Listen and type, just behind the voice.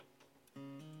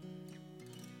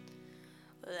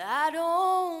I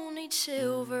don't need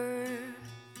silver,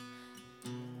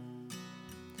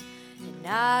 and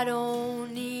I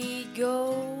don't need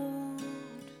gold.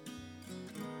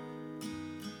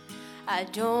 I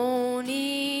don't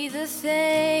need the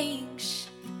things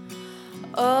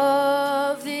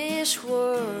of this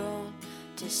world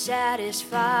to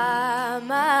satisfy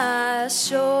my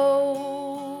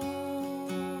soul.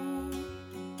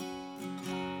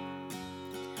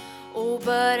 Oh,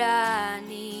 but I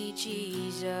need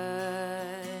Jesus,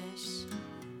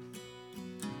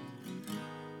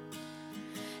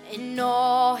 and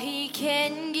all He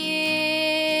can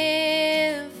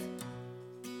give,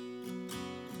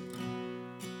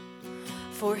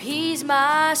 for He's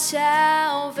my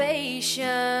salvation.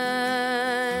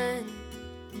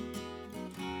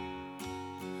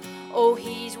 Oh,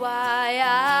 He's why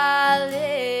I live,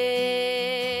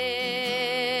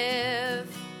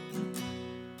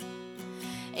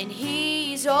 and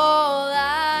He's all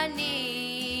I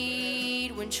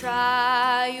need when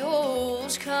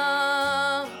trials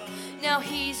come. Now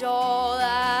He's all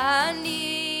I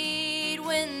need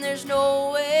when there's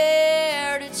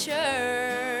nowhere to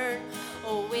turn.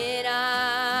 Oh, when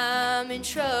I'm in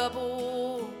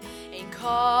trouble and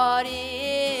caught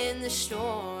in the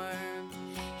storm,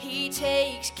 He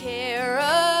takes care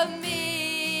of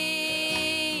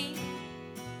me,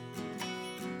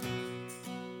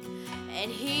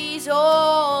 and He's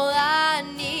all I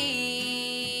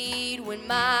need when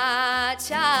my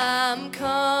time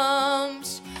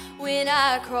comes. When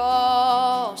I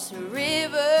cross the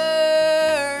river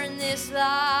and this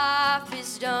life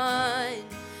is done,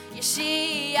 you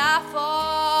see, I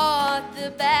fought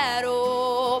the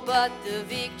battle, but the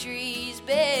victory's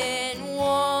been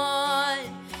won,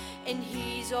 and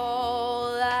He's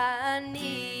all I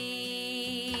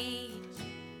need.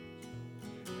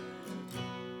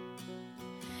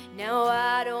 Now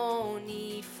I don't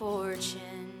need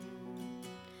fortune,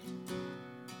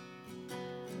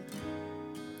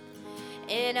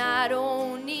 and I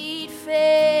don't need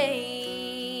fame.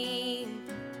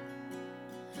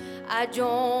 I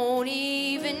don't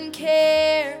even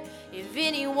care if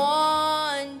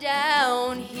anyone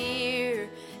down here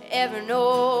ever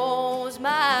knows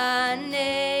my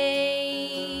name.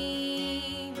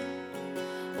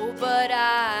 Oh, but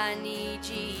I need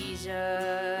Jesus.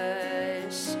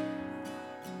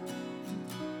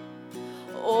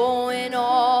 Oh, and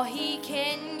all He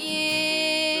can give.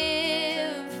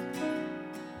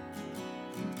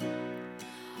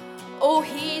 Oh,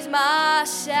 He's my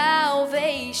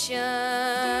salvation.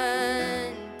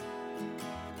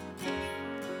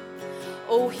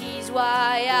 Oh, He's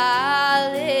why I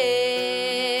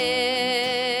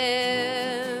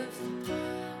live.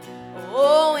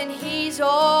 Oh, and He's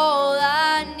all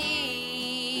I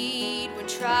need when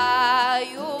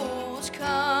trials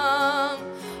come.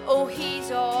 Oh,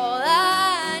 He's all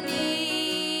I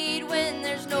need when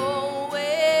there's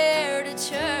nowhere to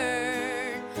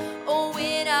turn. Oh,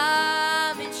 when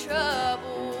I'm in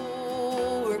trouble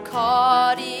or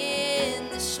caught in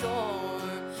the storm,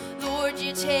 Lord,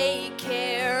 You take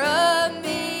care of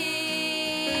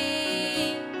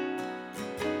me.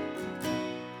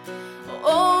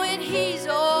 Oh, and He's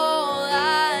all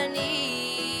I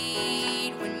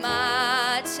need when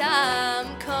my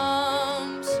time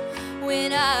comes.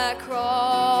 When I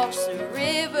cross the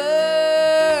river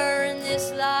and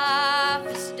this life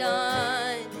is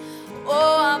done,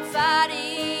 oh, I'm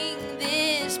fighting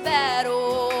this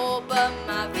battle, but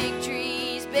my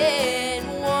victory's been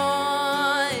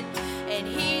won, and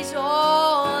He's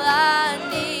all I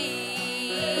need.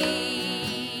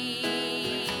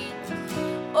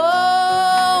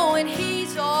 Oh, and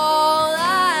He's all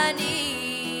I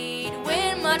need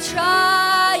when my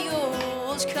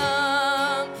trials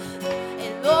come.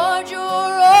 And Lord, You're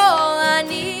all I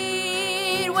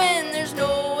need when there's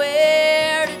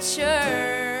nowhere to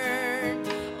turn.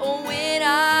 Oh, when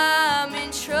I'm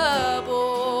in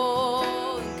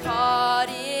trouble and caught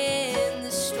in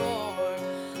the storm,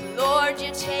 Lord,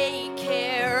 You take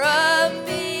care of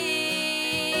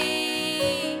me,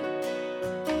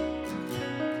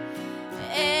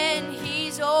 and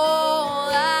He's all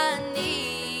I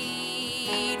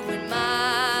need when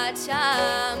my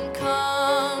time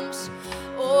comes.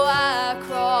 Oh, I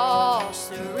cross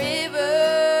the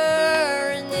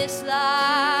river and this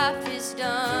life is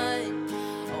done.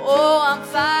 Oh, I'm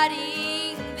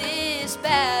fighting this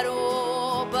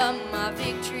battle, but my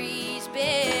victory